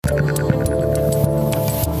What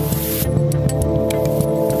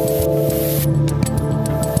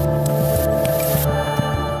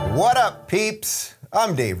up, peeps?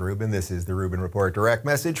 I'm Dave Rubin. This is the Rubin Report Direct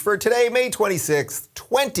Message for today, May 26th,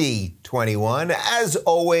 2021. As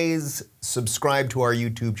always, subscribe to our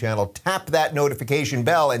YouTube channel, tap that notification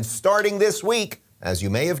bell, and starting this week, as you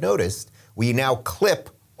may have noticed, we now clip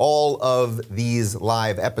all of these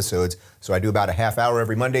live episodes. So I do about a half hour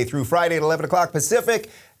every Monday through Friday at 11 o'clock Pacific,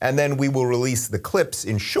 and then we will release the clips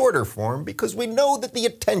in shorter form because we know that the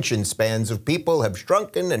attention spans of people have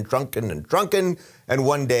shrunken and shrunken and shrunken, and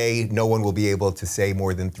one day no one will be able to say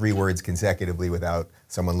more than 3 words consecutively without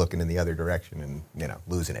someone looking in the other direction and,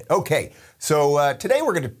 losing it. Okay, so today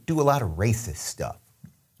we're going to do a lot of racist stuff.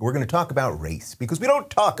 We're going to talk about race because we don't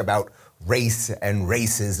talk about race and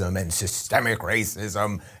racism and systemic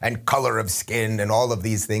racism and color of skin and all of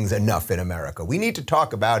these things enough in America. We need to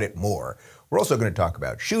talk about it more. We're also going to talk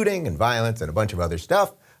about shooting and violence and a bunch of other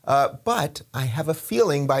stuff. But I have a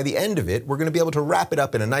feeling by the end of it, we're going to be able to wrap it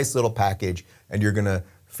up in a nice little package and you're going to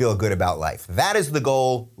feel good about life. That is the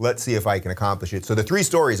goal. Let's see if I can accomplish it. So the 3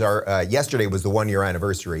 stories are, yesterday was the 1-year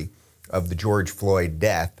anniversary of the George Floyd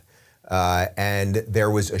death. And there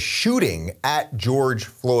was a shooting at George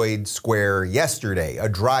Floyd Square yesterday, a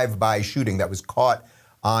drive-by shooting that was caught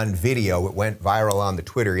on video. It went viral on the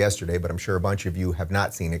Twitter yesterday, but I'm sure a bunch of you have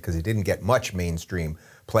not seen it because it didn't get much mainstream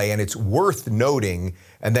play. And it's worth noting,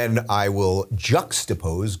 and then I will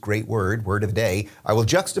juxtapose, great word of the day, I will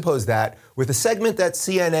juxtapose that with a segment that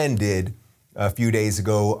CNN did a few days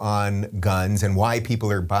ago on guns and why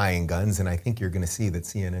people are buying guns, and I think you're going to see that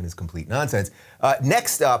CNN is complete nonsense.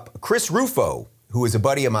 Next up, Chris Rufo, who is a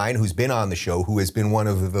buddy of mine who's been on the show, who has been one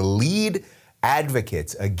of the lead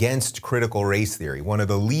advocates against critical race theory, one of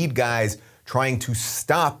the lead guys trying to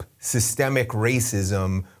stop systemic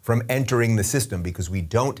racism from entering the system because we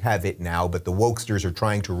don't have it now, but the wokesters are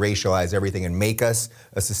trying to racialize everything and make us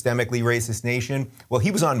a systemically racist nation. Well,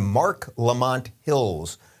 he was on Mark Lamont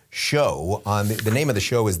Hill's show. On the name of the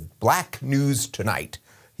show is Black News Tonight.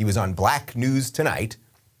 He was on Black News Tonight.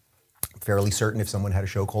 I'm fairly certain if someone had a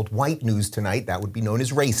show called White News Tonight, that would be known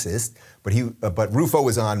as racist. But Rufo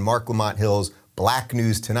was on Mark Lamont Hill's Black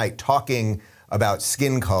News Tonight talking about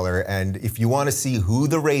skin color. And if you want to see who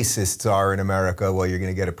the racists are in America, well, you're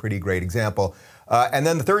going to get a pretty great example. And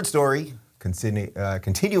then the third story,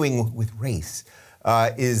 continuing with race,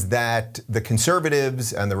 is that the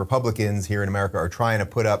conservatives and the Republicans here in America are trying to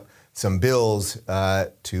put up some bills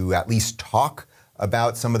to at least talk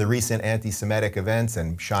about some of the recent anti-Semitic events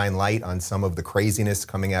and shine light on some of the craziness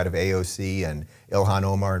coming out of AOC and Ilhan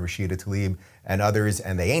Omar and Rashida Tlaib and others,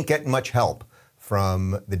 and they ain't getting much help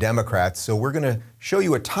from the Democrats. So we're going to show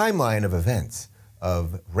you a timeline of events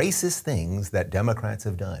of racist things that Democrats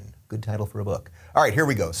have done. Good title for a book. All right, here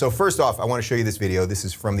we go. So first off, I want to show you this video. This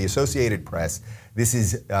is from the Associated Press. This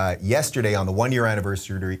is yesterday on the 1-year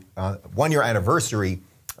anniversary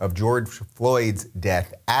of George Floyd's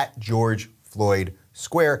death at George Floyd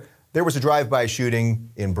Square. There was a drive-by shooting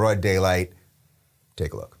in broad daylight.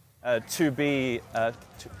 Take a look.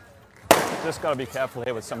 Just got to be careful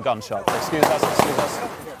here with some gunshots. Excuse us.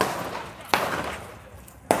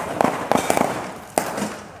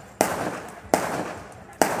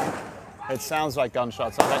 It sounds like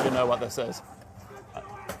gunshots. I'll let you know what this is.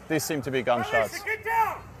 These seem to be gunshots. Get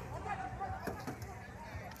down!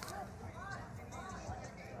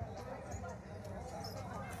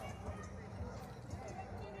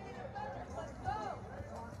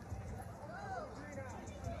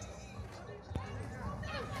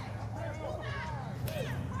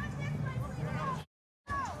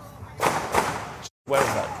 Where is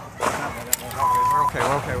that? We're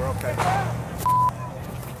okay.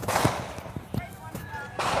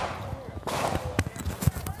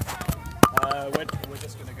 We're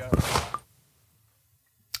just going to go.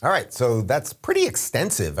 All right, so that's pretty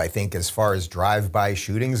extensive, I think, as far as drive-by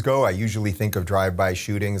shootings go. I usually think of drive-by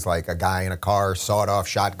shootings like a guy in a car, sawed-off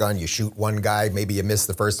shotgun, you shoot one guy, maybe you miss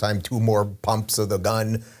the first time, 2 more pumps of the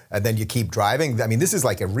gun, and then you keep driving. I mean, this is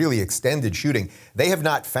like a really extended shooting. They have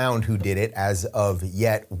not found who did it as of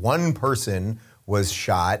yet. One person was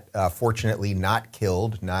shot, fortunately not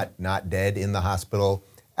killed, not dead in the hospital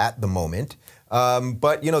at the moment.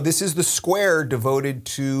 But, this is the square devoted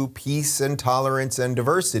to peace and tolerance and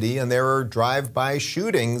diversity, and there are drive-by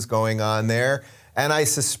shootings going on there. And I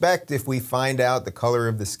suspect if we find out the color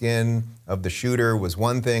of the skin of the shooter was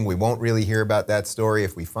one thing, we won't really hear about that story.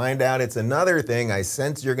 If we find out it's another thing, I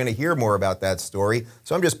sense you're going to hear more about that story.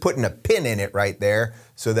 So I'm just putting a pin in it right there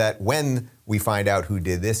so that when we find out who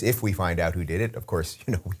did this, if we find out who did it, of course,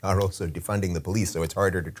 we are also defunding the police, so it's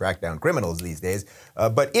harder to track down criminals these days.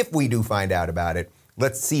 But if we do find out about it,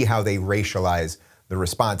 let's see how they racialize the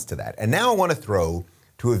response to that. And now I want to throw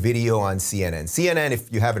to a video on CNN. CNN,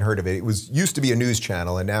 if you haven't heard of it, used to be a news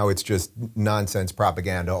channel, and now it's just nonsense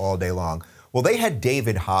propaganda all day long. Well, they had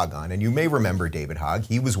David Hogg on, and you may remember David Hogg.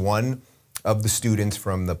 He was one of the students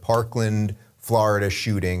from the Parkland, Florida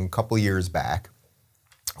shooting a couple years back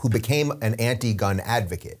who became an anti-gun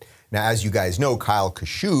advocate. Now, as you guys know, Kyle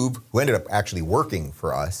Kashuv, who ended up actually working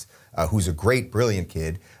for us, who's a great, brilliant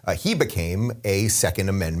kid, he became a Second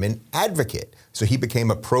Amendment advocate. So he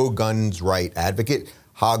became a pro-guns right advocate.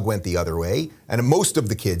 Hogg went the other way, and most of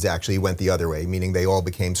the kids actually went the other way, meaning they all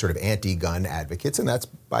became sort of anti-gun advocates, and that's,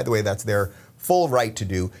 by the way, that's their full right to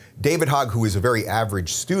do. David Hogg, who is a very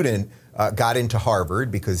average student, got into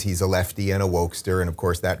Harvard because he's a lefty and a wokester, and of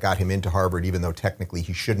course that got him into Harvard, even though technically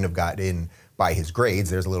he shouldn't have got in by his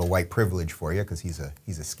grades. There's a little white privilege for you because he's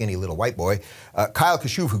a skinny little white boy. Kyle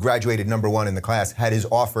Kashuv, who graduated #1 in the class, had his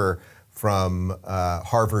offer from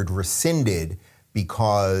Harvard rescinded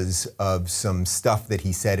because of some stuff that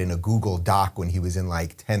he said in a Google Doc when he was in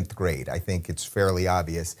like 10th grade. I think it's fairly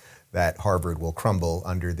obvious that Harvard will crumble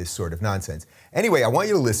under this sort of nonsense. Anyway, I want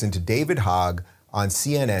you to listen to David Hogg on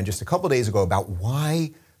CNN just a couple days ago about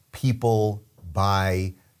why people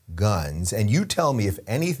buy guns. And you tell me if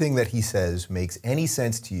anything that he says makes any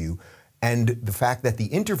sense to you, and the fact that the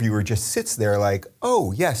interviewer just sits there like,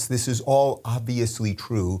 oh, yes, this is all obviously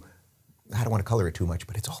true. I don't want to color it too much,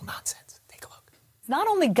 but it's all nonsense. Take a look. It's not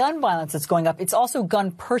only gun violence that's going up, it's also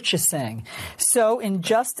gun purchasing. So in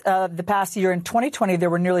just the past year, in 2020, there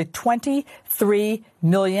were nearly 23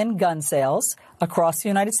 million gun sales across the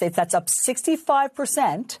United States. That's up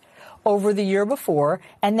 65% over the year before.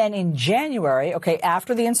 And then in January,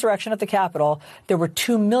 after the insurrection at the Capitol, there were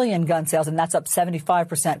 2 million gun sales, and that's up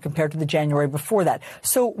 75% compared to the January before that.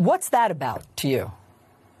 So what's that about to you?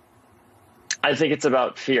 I think it's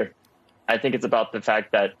about fear. I think it's about the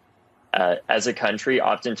fact that as a country,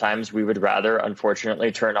 oftentimes we would rather,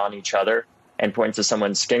 unfortunately, turn on each other and point to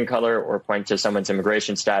someone's skin color or point to someone's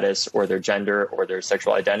immigration status or their gender or their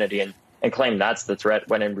sexual identity and claim that's the threat,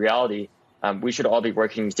 when in reality, we should all be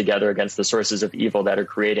working together against the sources of evil that are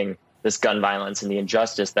creating this gun violence and the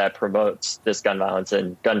injustice that promotes this gun violence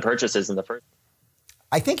and gun purchases in the first place.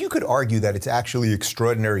 I think you could argue that it's actually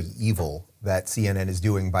extraordinary evil that CNN is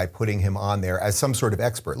doing by putting him on there as some sort of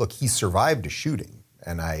expert. Look, he survived a shooting,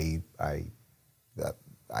 and I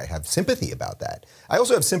have sympathy about that. I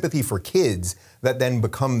also have sympathy for kids that then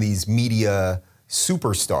become these media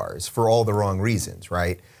superstars for all the wrong reasons,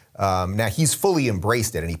 right? Now, he's fully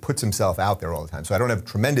embraced it, and he puts himself out there all the time. So I don't have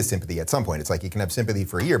tremendous sympathy at some point. It's like you can have sympathy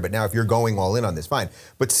for a year, but now if you're going all in on this, fine.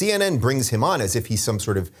 But CNN brings him on as if he's some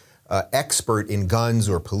sort of expert in guns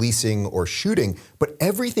or policing or shooting, but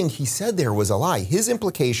everything he said there was a lie. His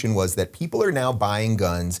implication was that people are now buying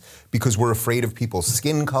guns because we're afraid of people's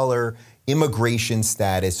skin color, immigration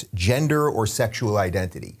status, gender, or sexual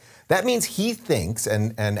identity. That means he thinks,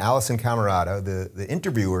 and Allison Camerata, the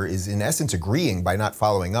interviewer, is in essence agreeing by not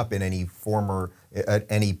following up in any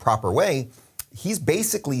proper way. He's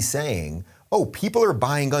basically saying, oh, people are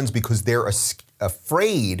buying guns because they're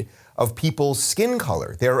afraid of people's skin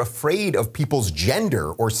color. They're afraid of people's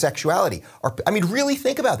gender or sexuality. I mean, really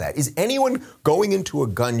think about that. Is anyone going into a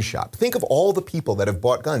gun shop? Think of all the people that have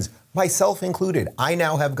bought guns, myself included. I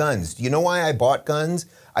now have guns. Do you know why I bought guns?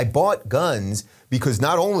 I bought guns because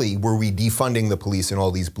not only were we defunding the police in all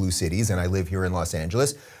these blue cities, and I live here in Los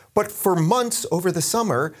Angeles, but for months over the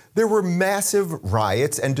summer, there were massive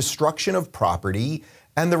riots and destruction of property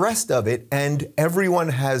and the rest of it, and everyone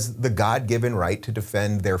has the God-given right to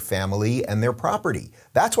defend their family and their property.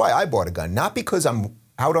 That's why I bought a gun, not because I'm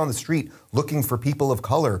out on the street looking for people of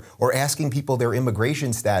color or asking people their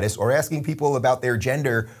immigration status or asking people about their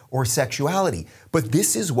gender or sexuality. But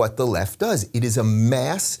this is what the left does. It is a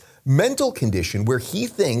mass mental condition where he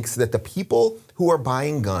thinks that the people who are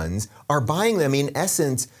buying guns are buying them in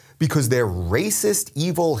essence because they're racist,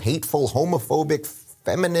 evil, hateful, homophobic,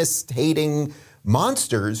 feminist-hating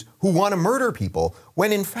monsters who want to murder people,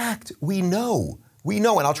 when in fact we know, and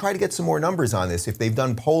I'll try to get some more numbers on this if they've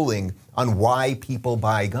done polling on why people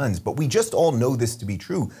buy guns, but we just all know this to be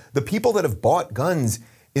true. The people that have bought guns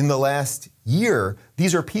in the last year.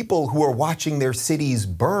 These are people who are watching their cities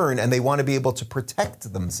burn and they want to be able to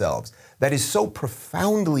protect themselves. That is so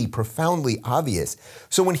profoundly, profoundly obvious.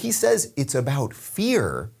 So when he says it's about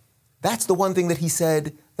fear, that's the one thing that he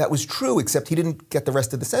said that was true, except he didn't get the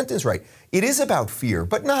rest of the sentence right. It is about fear,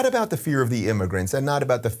 but not about the fear of the immigrants and not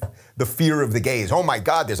about the fear of the gays. Oh my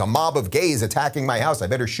God, there's a mob of gays attacking my house. I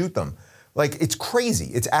better shoot them. Like, it's crazy.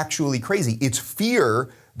 It's actually crazy. It's fear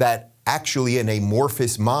that actually an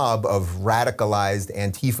amorphous mob of radicalized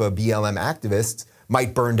Antifa BLM activists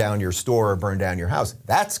might burn down your store or burn down your house.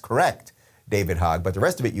 That's correct, David Hogg, but the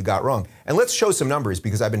rest of it you got wrong. And let's show some numbers,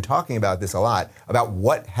 because I've been talking about this a lot, about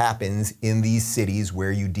what happens in these cities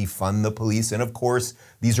where you defund the police. And of course,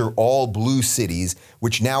 these are all blue cities,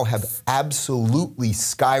 which now have absolutely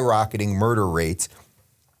skyrocketing murder rates.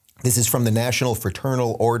 This is from the National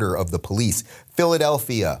Fraternal Order of the Police.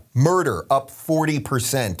 Philadelphia, murder up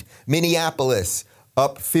 40%. Minneapolis,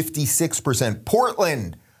 up 56%.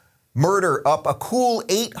 Portland, murder up a cool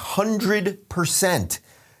 800%.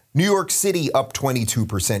 New York City up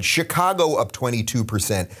 22%, Chicago up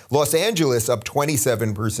 22%, Los Angeles up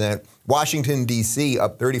 27%, Washington, D.C.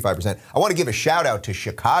 up 35%. I want to give a shout out to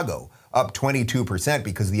Chicago, up 22%,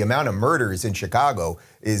 because the amount of murders in Chicago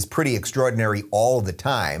is pretty extraordinary all the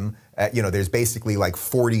time. There's basically like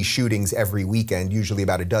 40 shootings every weekend, usually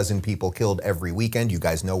about a dozen people killed every weekend. You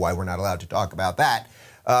guys know why we're not allowed to talk about that.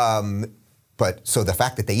 But so the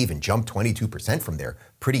fact that they even jumped 22% from their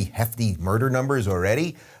pretty hefty murder numbers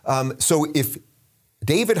already. So if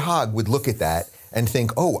David Hogg would look at that and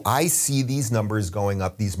think, oh, I see these numbers going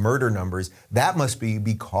up, these murder numbers, that must be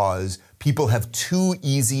because people have too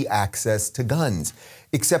easy access to guns.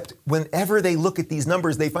 Except whenever they look at these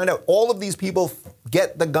numbers, they find out all of these people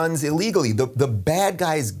get the guns illegally. The bad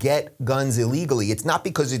guys get guns illegally. It's not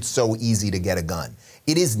because it's so easy to get a gun.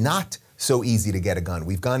 It is not so easy to get a gun.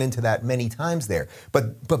 We've gone into that many times there.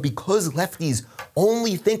 But because lefties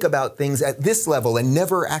only think about things at this level and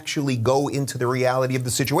never actually go into the reality of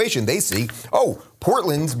the situation, they see, oh,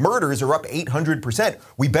 Portland's murders are up 800%.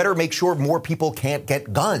 We better make sure more people can't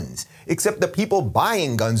get guns. Except the people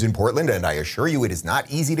buying guns in Portland, and I assure you it is not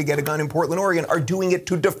easy to get a gun in Portland, Oregon, are doing it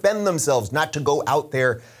to defend themselves, not to go out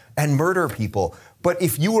there and murder people. But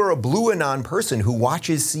if you are a blue anon person who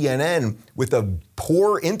watches CNN with a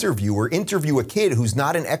poor interviewer interview a kid who's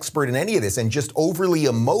not an expert in any of this and just overly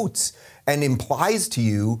emotes and implies to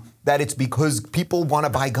you that it's because people want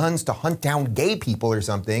to buy guns to hunt down gay people or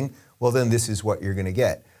something, well, then this is what you're going to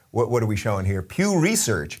get. What are we showing here? Pew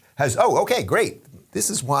Research has, oh, okay, great. This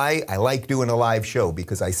is why I like doing a live show,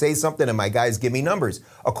 because I say something and my guys give me numbers.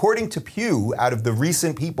 According to Pew, out of the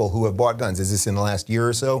recent people who have bought guns, is this in the last year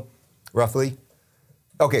or so, roughly?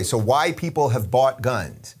 Okay, so why people have bought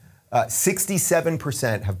guns.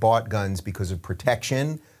 67% have bought guns because of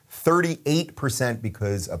protection, 38%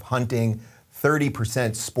 because of hunting,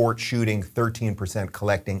 30% sport shooting, 13%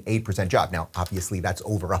 collecting, 8% job. Now, obviously, that's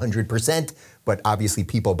over 100%, but obviously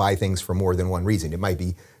people buy things for more than one reason. It might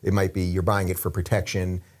be you're buying it for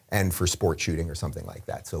protection and for sport shooting or something like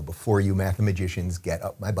that. So before you mathematicians get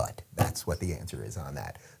up my butt, that's what the answer is on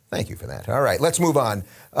that. Thank you for that. All right, let's move on.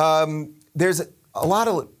 There's a lot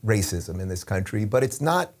of racism in this country, but it's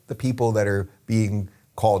not the people that are being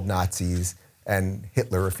called Nazis and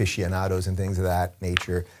Hitler aficionados and things of that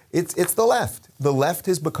nature. It's the left. The left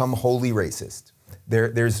has become wholly racist.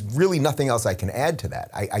 There's really nothing else I can add to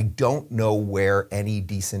that. I don't know where any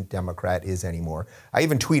decent Democrat is anymore. I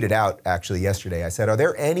even tweeted out, actually, yesterday, I said, are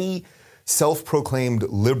there any self-proclaimed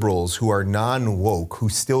liberals who are non-woke who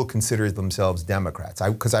still consider themselves Democrats?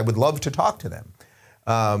 Because I would love to talk to them.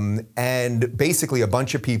 And basically a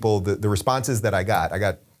bunch of people, the responses that I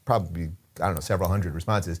got probably, I don't know, several hundred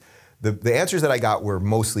responses. The answers that I got were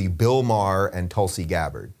mostly Bill Maher and Tulsi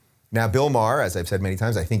Gabbard. Now, Bill Maher, as I've said many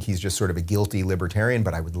times, I think he's just sort of a guilty libertarian,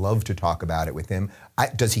 but I would love to talk about it with him.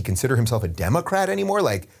 Does he consider himself a Democrat anymore?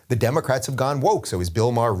 Like, the Democrats have gone woke, so is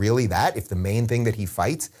Bill Maher really that? If the main thing that he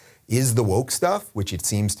fights is the woke stuff, which it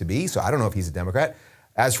seems to be, so I don't know if he's a Democrat.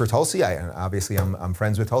 As for Tulsi, I'm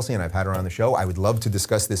friends with Tulsi and I've had her on the show. I would love to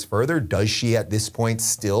discuss this further. Does she at this point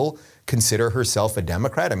still consider herself a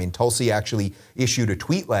Democrat? I mean, Tulsi actually issued a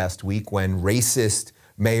tweet last week when racist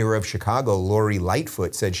mayor of Chicago, Lori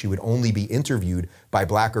Lightfoot, said she would only be interviewed by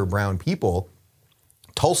black or brown people.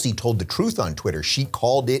 Tulsi told the truth on Twitter. She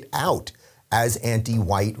called it out as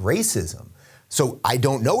anti-white racism. So I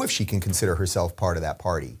don't know if she can consider herself part of that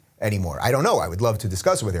party anymore. I don't know. I would love to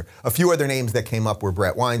discuss it with her. A few other names that came up were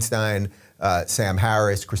Brett Weinstein, Sam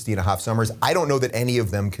Harris, Christina Hoff Sommers. I don't know that any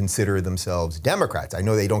of them consider themselves Democrats. I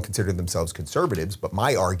know they don't consider themselves conservatives, but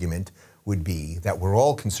my argument would be that we're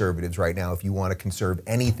all conservatives right now if you want to conserve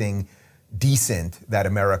anything decent that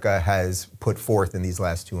America has put forth in these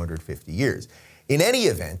last 250 years. In any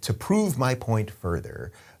event, to prove my point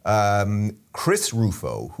further, Chris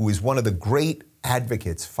Rufo, who is one of the great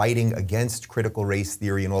advocates fighting against critical race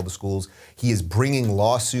theory in all the schools, he is bringing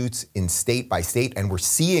lawsuits in state by state, and we're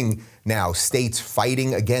seeing now states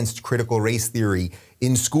fighting against critical race theory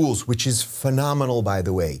in schools, which is phenomenal, by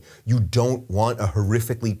the way. You don't want a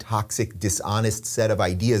horrifically toxic, dishonest set of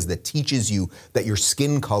ideas that teaches you that your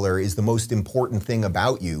skin color is the most important thing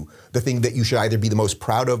about you, the thing that you should either be the most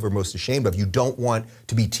proud of or most ashamed of. You don't want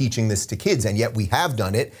to be teaching this to kids, and yet we have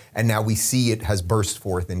done it, and now we see it has burst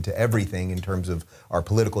forth into everything in terms of our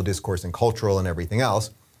political discourse and cultural and everything else.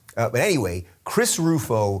 But anyway, Chris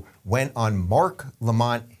Rufo went on Mark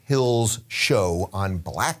Lamont Hill's show on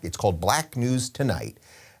it's called Black News Tonight.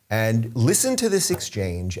 And listen to this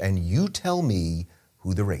exchange and you tell me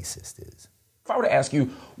who the racist is. If I were to ask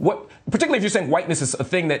you particularly if you're saying whiteness is a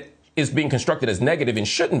thing that is being constructed as negative and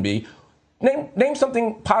shouldn't be, name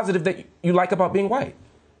something positive that you like about being white.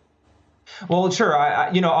 Well, sure.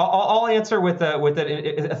 I'll answer with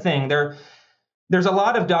a thing. There's a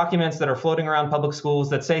lot of documents that are floating around public schools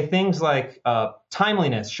that say things like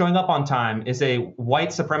timeliness, showing up on time is a white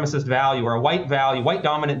supremacist value or a white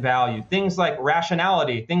dominant value. Things like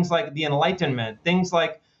rationality, things like the Enlightenment, things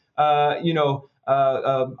like,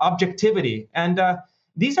 objectivity. And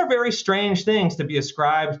these are very strange things to be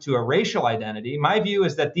ascribed to a racial identity. My view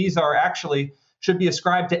is that these are actually should be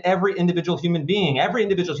ascribed to every individual human being,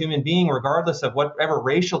 regardless of whatever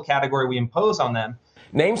racial category we impose on them.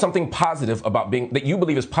 Name something positive that you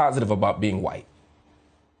believe is positive about being white.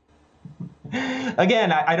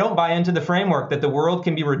 Again, I don't buy into the framework that the world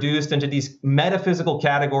can be reduced into these metaphysical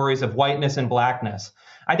categories of whiteness and blackness.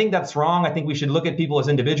 I think that's wrong. I think we should look at people as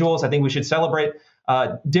individuals. I think we should celebrate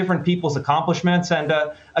different people's accomplishments. And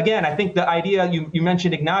again, I think the idea you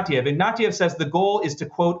mentioned Ignatieff. Ignatieff says the goal is to,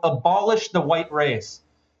 quote, abolish the white race.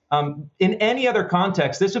 In any other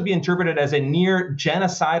context, this would be interpreted as a near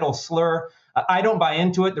genocidal slur. I don't buy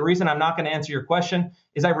into it. The reason I'm not going to answer your question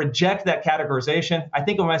is I reject that categorization. I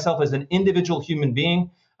think of myself as an individual human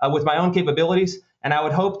being with my own capabilities, and I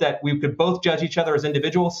would hope that we could both judge each other as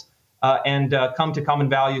individuals and come to common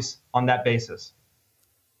values on that basis.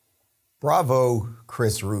 Bravo,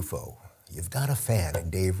 Chris Rufo. You've got a fan in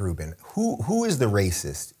Dave Rubin. Who is the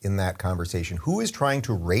racist in that conversation? Who is trying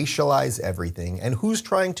to racialize everything and who's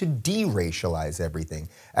trying to de-racialize everything?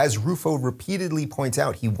 As Rufo repeatedly points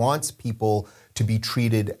out, he wants people to be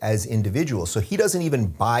treated as individuals. So he doesn't even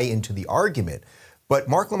buy into the argument. But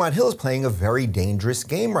Mark Lamont Hill is playing a very dangerous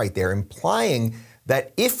game right there, implying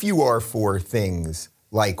that if you are for things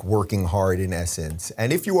like working hard in essence,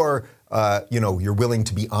 and if you are you're willing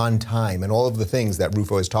to be on time and all of the things that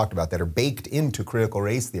Rufo has talked about that are baked into critical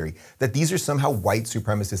race theory, that these are somehow white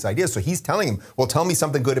supremacist ideas. So he's telling him, well, tell me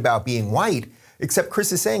something good about being white, except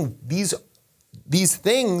Chris is saying these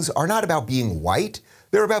things are not about being white.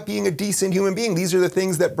 They're about being a decent human being. These are the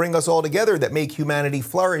things that bring us all together, that make humanity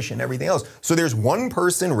flourish and everything else. So there's one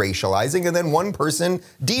person racializing and then one person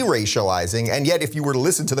deracializing. And yet, if you were to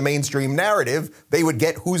listen to the mainstream narrative, they would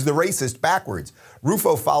get who's the racist backwards.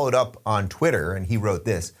 Rufo followed up on Twitter and he wrote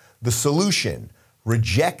this: the solution,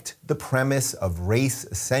 reject the premise of race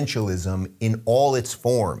essentialism in all its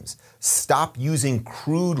forms. Stop using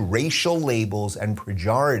crude racial labels and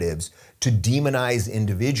pejoratives to demonize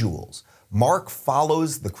individuals. Mark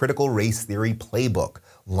follows the critical race theory playbook.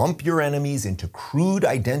 Lump your enemies into crude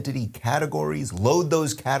identity categories, load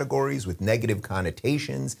those categories with negative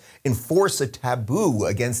connotations, enforce a taboo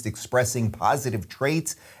against expressing positive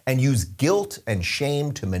traits, and use guilt and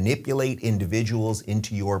shame to manipulate individuals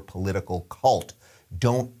into your political cult.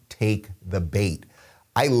 Don't take the bait.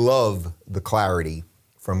 I love the clarity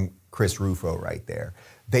from Chris Rufo right there.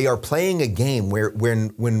 They are playing a game where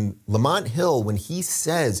when Lamont Hill, when he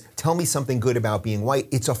says, tell me something good about being white,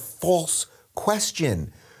 it's a false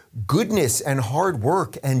question. Goodness and hard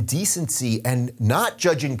work and decency and not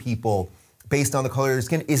judging people based on the color of their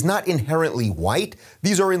skin is not inherently white.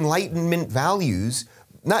 These are Enlightenment values.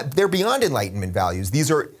 They're beyond Enlightenment values.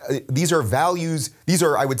 These are values, these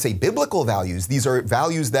are, I would say, biblical values. These are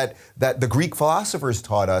values that the Greek philosophers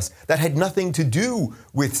taught us that had nothing to do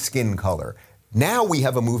with skin color. Now we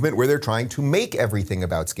have a movement where they're trying to make everything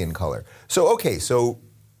about skin color. So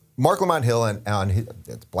Mark Lamont Hill on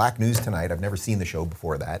it's Black News Tonight. I've never seen the show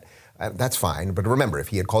before that. That's fine. But remember, if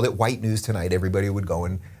he had called it White News Tonight, everybody would go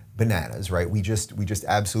in bananas, right? We just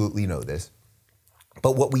absolutely know this.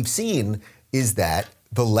 But what we've seen is that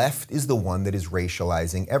the left is the one that is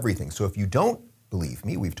racializing everything. So if you don't believe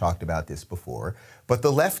me, we've talked about this before, but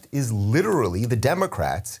the left is literally, the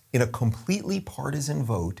Democrats, in a completely partisan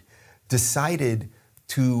vote, decided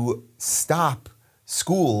to stop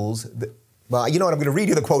schools. Well, you know what? I'm going to read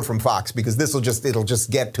you the quote from Fox because it'll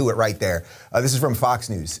just get to it right there. This is from Fox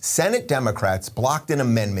News. Senate Democrats blocked an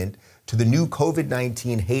amendment to the new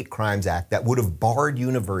COVID-19 Hate Crimes Act that would have barred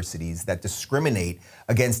universities that discriminate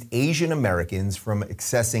against Asian Americans from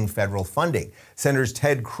accessing federal funding. Senators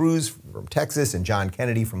Ted Cruz from Texas and John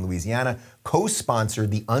Kennedy from Louisiana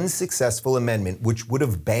co-sponsored the unsuccessful amendment, which would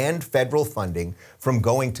have banned federal funding from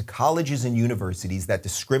going to colleges and universities that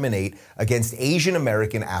discriminate against Asian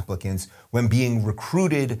American applicants when being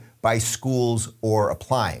recruited by schools or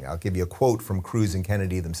applying. I'll give you a quote from Cruz and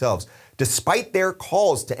Kennedy themselves. Despite their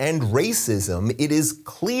calls to end racism, it is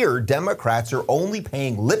clear Democrats are only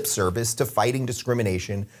paying lip service to fighting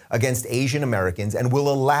discrimination against Asian Americans and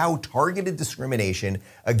will allow targeted discrimination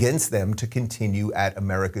against them to continue at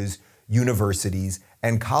America's universities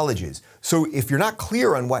and colleges. So if you're not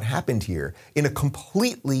clear on what happened here, in a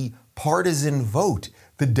completely partisan vote,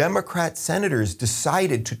 the Democrat senators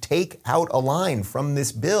decided to take out a line from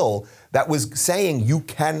this bill that was saying you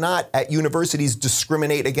cannot at universities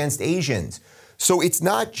discriminate against Asians. So it's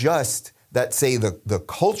not just that, say, the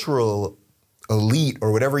cultural elite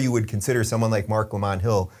or whatever you would consider someone like Mark Lamont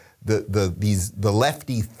Hill, the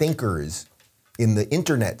lefty thinkers in the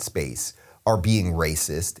internet space are being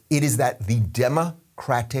racist. It is that the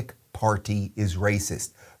Democratic Party is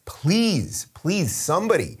racist. Please,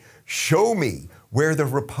 somebody show me where the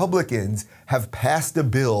Republicans have passed a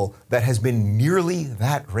bill that has been nearly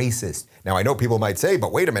that racist. Now, I know people might say,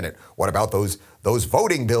 but wait a minute, what about those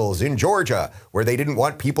voting bills in Georgia where they didn't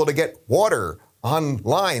want people to get water on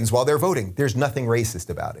lines while they're voting? There's nothing racist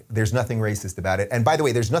about it. There's nothing racist about it. And by the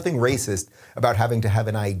way, there's nothing racist about having to have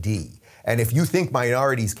an ID. And if you think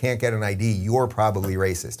minorities can't get an ID, you're probably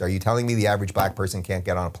racist. Are you telling me the average black person can't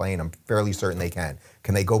get on a plane? I'm fairly certain they can.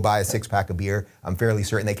 Can they go buy a six-pack of beer? I'm fairly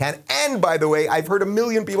certain they can. And by the way, I've heard a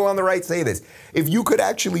million people on the right say this. If you could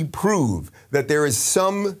actually prove that there is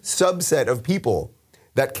some subset of people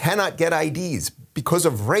that cannot get IDs because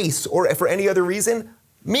of race or for any other reason,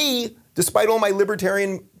 me, despite all my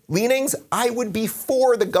libertarian leanings, I would be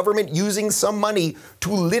for the government using some money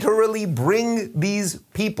to literally bring these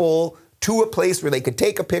people to a place where they could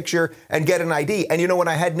take a picture and get an ID. And you know, when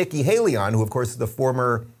I had Nikki Haley on, who of course is the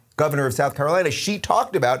former governor of South Carolina, she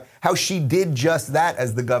talked about how she did just that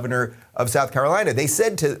as the governor of South Carolina. They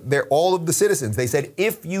said to all of the citizens, they said,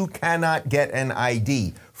 if you cannot get an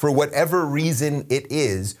ID for whatever reason it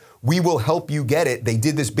is, we will help you get it. They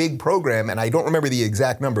did this big program, and I don't remember the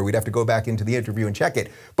exact number. We'd have to go back into the interview and check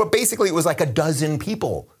it. But basically, it was like a dozen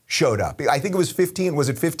people showed up. I think it was 15. Was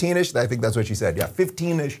it 15-ish? I think that's what she said. Yeah,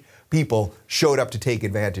 15-ish people showed up to take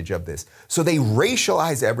advantage of this. So they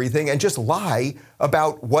racialize everything and just lie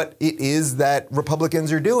about what it is that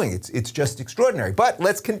Republicans are doing. It's just extraordinary. But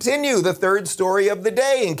let's continue the third story of the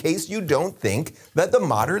day in case you don't think that the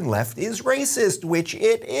modern left is racist, which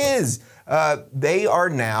it is. They are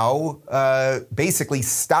now basically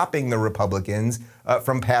stopping the Republicans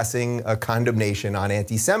from passing a condemnation on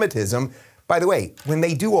anti-Semitism. By the way, when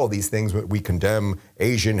they do all these things, we condemn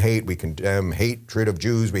Asian hate, we condemn hatred of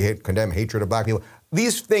Jews, condemn hatred of black people.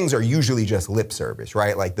 These things are usually just lip service,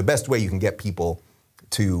 right? Like the best way you can get people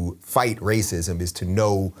to fight racism is to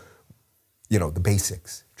know, the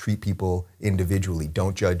basics. Treat people individually.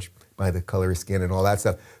 Don't judge by the color of skin and all that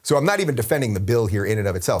stuff. So I'm not even defending the bill here in and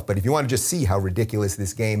of itself, but if you want to just see how ridiculous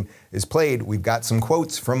this game is played, we've got some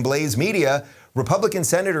quotes from Blaze Media. Republican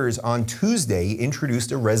senators on Tuesday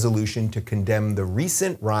introduced a resolution to condemn the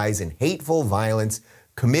recent rise in hateful violence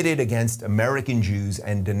committed against American Jews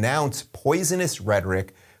and denounce poisonous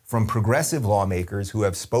rhetoric from progressive lawmakers who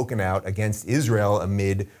have spoken out against Israel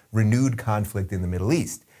amid renewed conflict in the Middle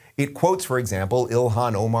East. It quotes, for example,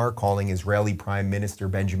 Ilhan Omar calling Israeli Prime Minister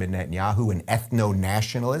Benjamin Netanyahu an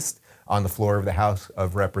ethno-nationalist on the floor of the House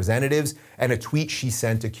of Representatives, and a tweet she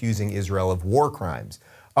sent accusing Israel of war crimes.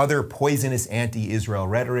 Other poisonous anti-Israel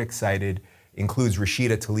rhetoric cited includes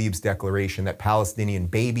Rashida Tlaib's declaration that Palestinian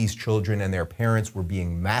babies, children, and their parents were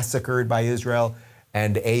being massacred by Israel,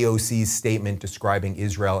 and AOC's statement describing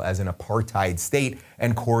Israel as an apartheid state,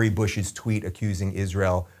 and Cori Bush's tweet accusing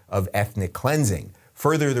Israel of ethnic cleansing.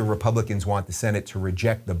 Further, the Republicans want the Senate to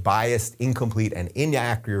reject the biased, incomplete, and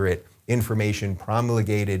inaccurate information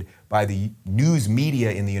promulgated by the news media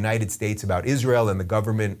in the United States about Israel and the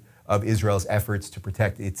government of Israel's efforts to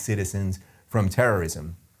protect its citizens from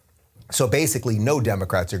terrorism. So basically, no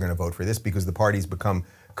Democrats are going to vote for this because the party's become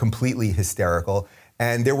completely hysterical.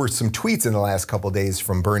 And there were some tweets in the last couple of days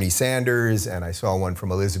from Bernie Sanders, and I saw one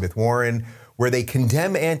from Elizabeth Warren, where they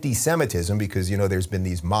condemn anti-Semitism because, there's been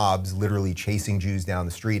these mobs literally chasing Jews down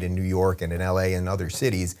the street in New York and in LA and other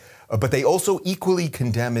cities, but they also equally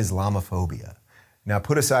condemn Islamophobia. Now,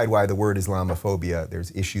 put aside why the word Islamophobia,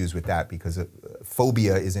 there's issues with that because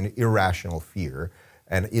phobia is an irrational fear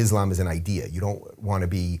and Islam is an idea. You don't want to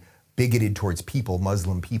be bigoted towards people,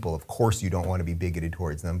 Muslim people. Of course you don't want to be bigoted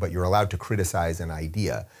towards them, but you're allowed to criticize an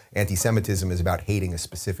idea. Anti-Semitism is about hating a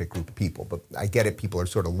specific group of people, but I get it, people are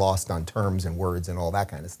sort of lost on terms and words and all that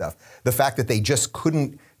kind of stuff. The fact that they just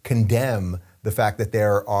couldn't condemn the fact that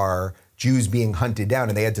there are Jews being hunted down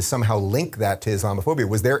and they had to somehow link that to Islamophobia.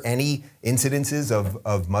 Was there any incidences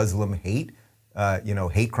of Muslim hate,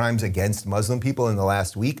 hate crimes against Muslim people in the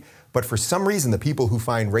last week? But for some reason, the people who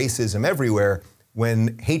find racism everywhere,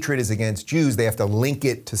 when hatred is against Jews, they have to link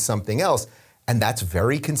it to something else. And that's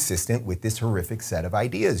very consistent with this horrific set of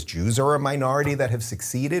ideas. Jews are a minority that have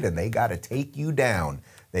succeeded and they got to take you down.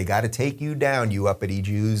 They got to take you down, you uppity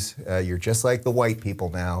Jews. You're just like the white people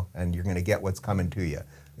now, and you're going to get what's coming to you.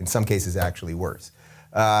 In some cases, actually worse.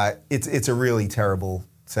 It's a really terrible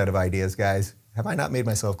set of ideas, guys. Have I not made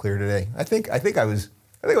myself clear today? I think I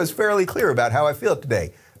was fairly clear about how I feel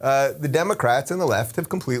today. The Democrats and the left have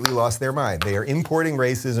completely lost their mind. They are importing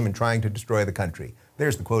racism and trying to destroy the country.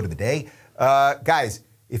 There's the quote of the day. Guys,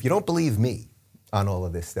 if you don't believe me on all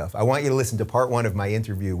of this stuff, I want you to listen to part 1 of my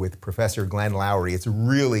interview with Professor Glenn Loury. It's a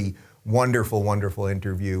really wonderful, wonderful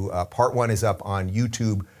interview. Part 1 is up on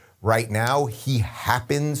YouTube right now. He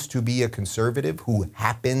happens to be a conservative who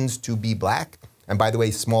happens to be black. And by the way,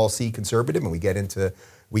 small c conservative, and we get into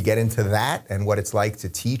that and what it's like to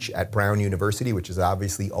teach at Brown University, which is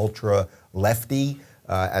obviously ultra lefty,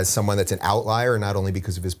 as someone that's an outlier, not only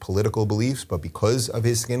because of his political beliefs, but because of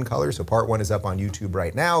his skin color. So part 1 is up on YouTube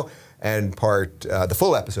right now, and the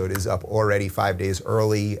full episode is up already 5 days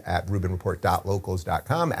early at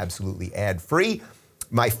RubinReport.locals.com, absolutely ad-free.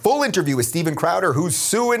 My full interview with Steven Crowder, who's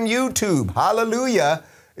suing YouTube, hallelujah,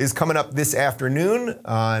 is coming up this afternoon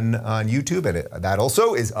on YouTube, and that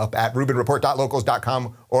also is up at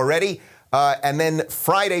RubinReport.locals.com already. And then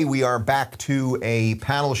Friday, we are back to a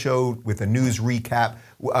panel show with a news recap.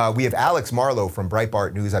 We have Alex Marlow from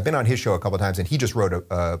Breitbart News. I've been on his show a couple of times, and he just wrote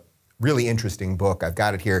a really interesting book. I've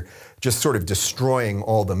got it here, just sort of destroying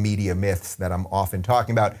all the media myths that I'm often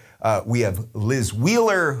talking about. We have Liz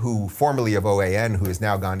Wheeler, who formerly of OAN, who has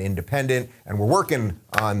now gone independent, and we're working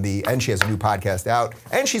on and she has a new podcast out,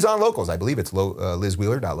 and she's on Locals. I believe it's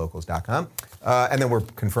lizwheeler.locals.com. And then we're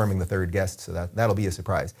confirming the third guest, so that'll be a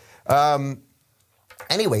surprise.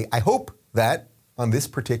 Anyway, I hope that on this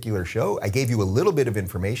particular show, I gave you a little bit of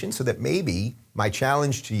information so that maybe my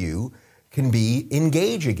challenge to you can be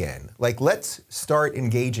engage again. Like, let's start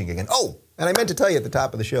engaging again. Oh, and I meant to tell you at the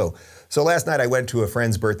top of the show. So last night I went to a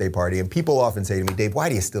friend's birthday party, and people often say to me, Dave, why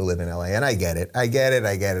do you still live in LA? And I get it.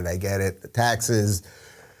 The taxes,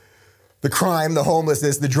 the crime, the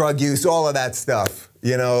homelessness, the drug use, all of that stuff.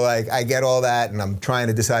 I get all that, and I'm trying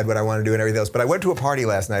to decide what I want to do and everything else. But I went to a party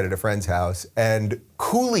last night at a friend's house, and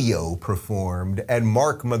Coolio performed, and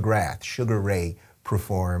Mark McGrath, Sugar Ray,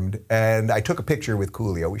 performed, and I took a picture with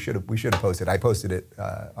Coolio. We should have posted. I posted it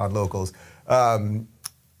on Locals.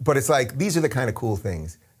 But it's like, these are the kind of cool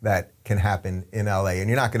things that can happen in LA, and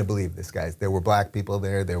you're not going to believe this, guys. There were black people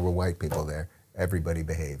there. There were white people there. Everybody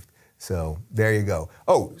behaved. So there you go.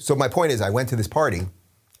 Oh, so my point is, I went to this party,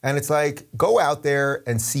 and it's like, go out there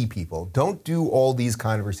and see people. Don't do all these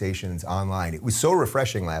conversations online. It was so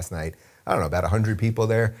refreshing last night. I don't know, about 100 people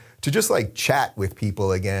there, to just like chat with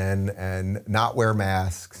people again and not wear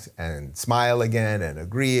masks and smile again and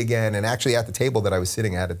agree again. And actually at the table that I was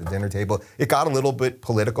sitting at the dinner table, it got a little bit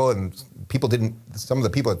political, and some of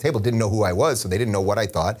the people at the table didn't know who I was, so they didn't know what I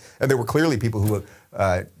thought. And there were clearly people who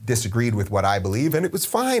disagreed with what I believe, and it was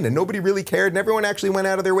fine, and nobody really cared, and everyone actually went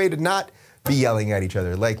out of their way to not be yelling at each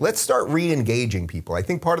other. Like, let's start re-engaging people. I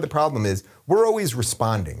think part of the problem is we're always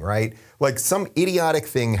responding, right? Like, some idiotic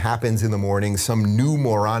thing happens in the morning, some new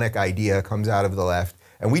moronic idea comes out of the left,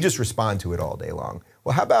 and we just respond to it all day long.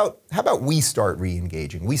 Well, how about we start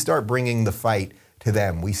re-engaging? We start bringing the fight to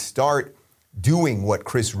them. We start doing what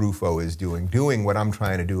Chris Rufo is doing what I'm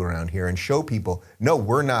trying to do around here, and show people, no,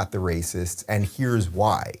 we're not the racists, and here's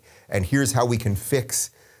why. And here's how we can fix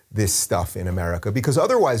this stuff in America, because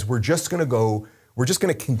otherwise we're just going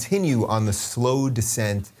to continue on the slow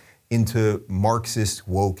descent into Marxist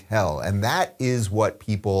woke hell. And that is what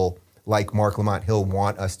people like Mark Lamont Hill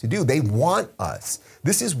want us to do. They want us.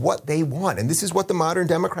 This is what they want. And this is what the modern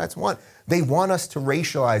Democrats want. They want us to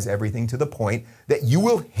racialize everything to the point that you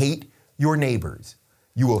will hate your neighbors.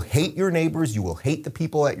 You will hate your neighbors. You will hate the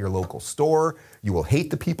people at your local store. You will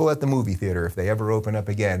hate the people at the movie theater if they ever open up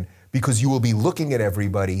again, because you will be looking at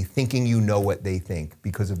everybody thinking you know what they think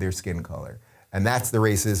because of their skin color. And that's the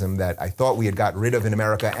racism that I thought we had gotten rid of in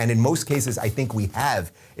America. And in most cases, I think we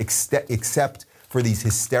have, except for these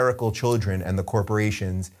hysterical children and the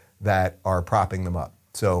corporations that are propping them up.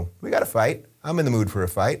 So we got to fight. I'm in the mood for a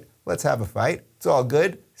fight. Let's have a fight. It's all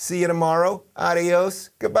good. See you tomorrow. Adios.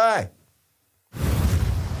 Goodbye.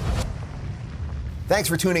 Thanks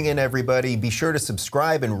for tuning in, everybody. Be sure to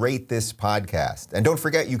subscribe and rate this podcast. And don't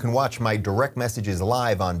forget, you can watch my direct messages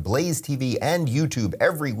live on Blaze TV and YouTube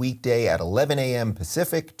every weekday at 11 a.m.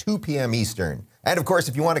 Pacific, 2 p.m. Eastern. And of course,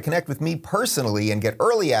 if you want to connect with me personally and get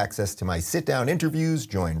early access to my sit-down interviews,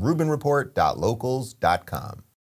 join RubinReport.locals.com.